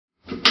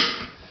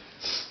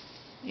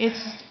It's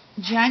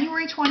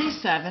January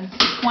 27th,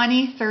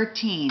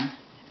 2013,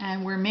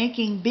 and we're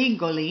making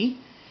Bigoli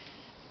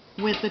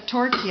with the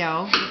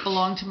torchio that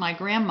belonged to my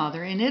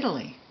grandmother in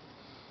Italy.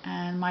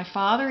 And my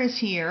father is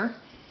here,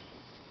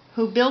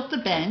 who built the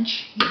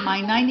bench.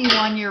 My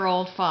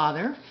 91-year-old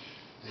father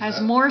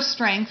has more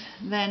strength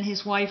than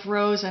his wife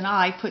Rose and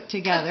I put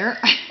together.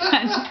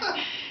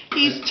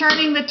 He's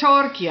turning the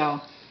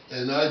torchio.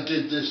 And I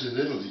did this in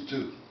Italy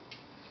too.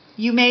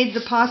 You made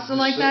the pasta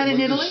like that in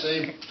Italy? The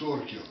same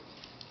torchio.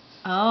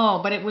 Oh,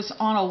 but it was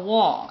on a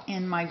wall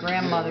in my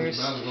grandmother's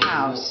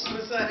house.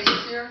 Was that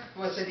easier?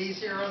 Was it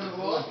easier on the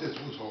wall? This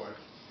was hard.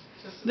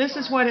 This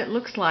is what it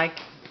looks like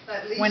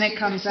when it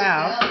comes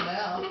out.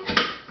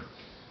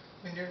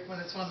 When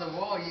it's on the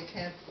wall, you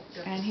can't.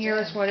 And here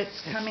is what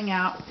it's coming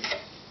out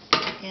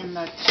in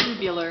the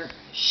tubular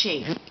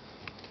shape.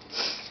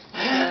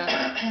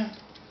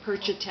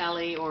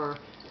 Percatelli or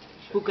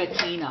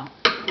bucatini.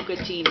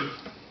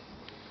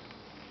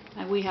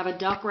 And we have a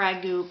duck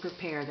ragu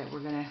prepared that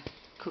we're going to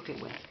cook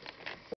it with.